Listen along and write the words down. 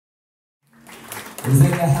is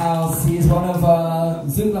in the house. He is one of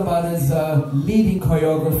Zouk Lambada's leading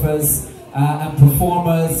choreographers and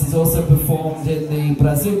performers. He's also performed in the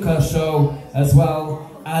Brazuca show as well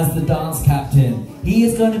as the dance captain. He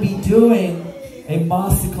is going to be doing a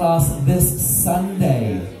masterclass this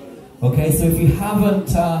Sunday. Okay, so if you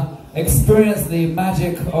haven't experienced the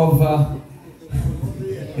magic of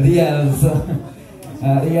Riel's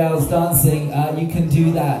dancing, you can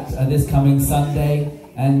do that this coming Sunday.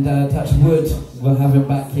 And touch wood, we'll have him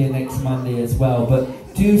back here next Monday as well. But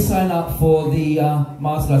do sign up for the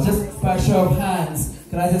masterclass. Just by a show of hands,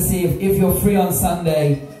 can I just see if you're free on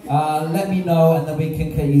Sunday, let me know and then we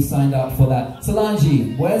can get you signed up for that.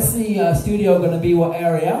 Solange, where's the studio going to be? What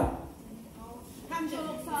area?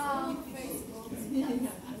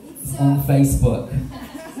 It's on Facebook.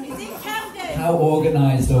 How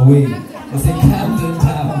organized are we? It's in Camden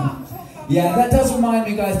Town. Yeah, that does remind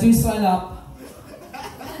me, guys, do sign up.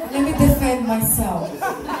 Let me defend myself.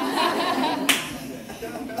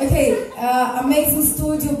 Okay, amazing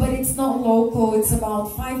studio, but it's not local. It's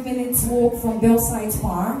about 5 minutes walk from Belsides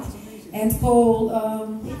Park and called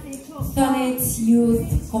Thanet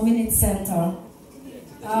Youth Community Center.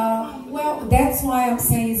 Well, that's why I'm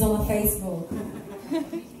saying it's on Facebook.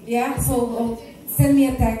 Yeah, so send me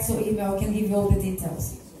a text or email. I can give you all the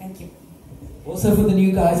details. Thank you. Also for the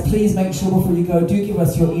new guys, please make sure before you go, do give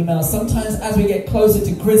us your email. Sometimes as we get closer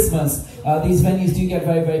to Christmas, these venues do get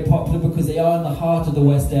very, very popular because they are in the heart of the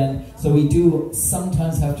West End. So we do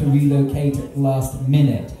sometimes have to relocate at the last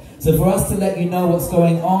minute. So for us to let you know what's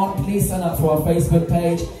going on, please sign up for our Facebook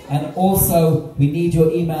page. And also, we need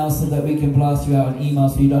your email so that we can blast you out an email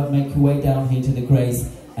so you don't make your way down here to the Grace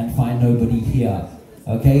and find nobody here.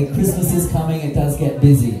 Okay, Christmas is coming, it does get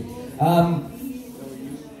busy.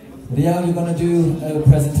 Riel, you're going to do a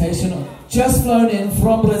presentation. Just flown in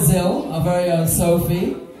from Brazil, our very own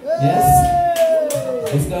Sophie.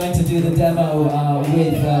 Yes? Is going to do the demo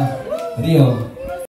with Rio.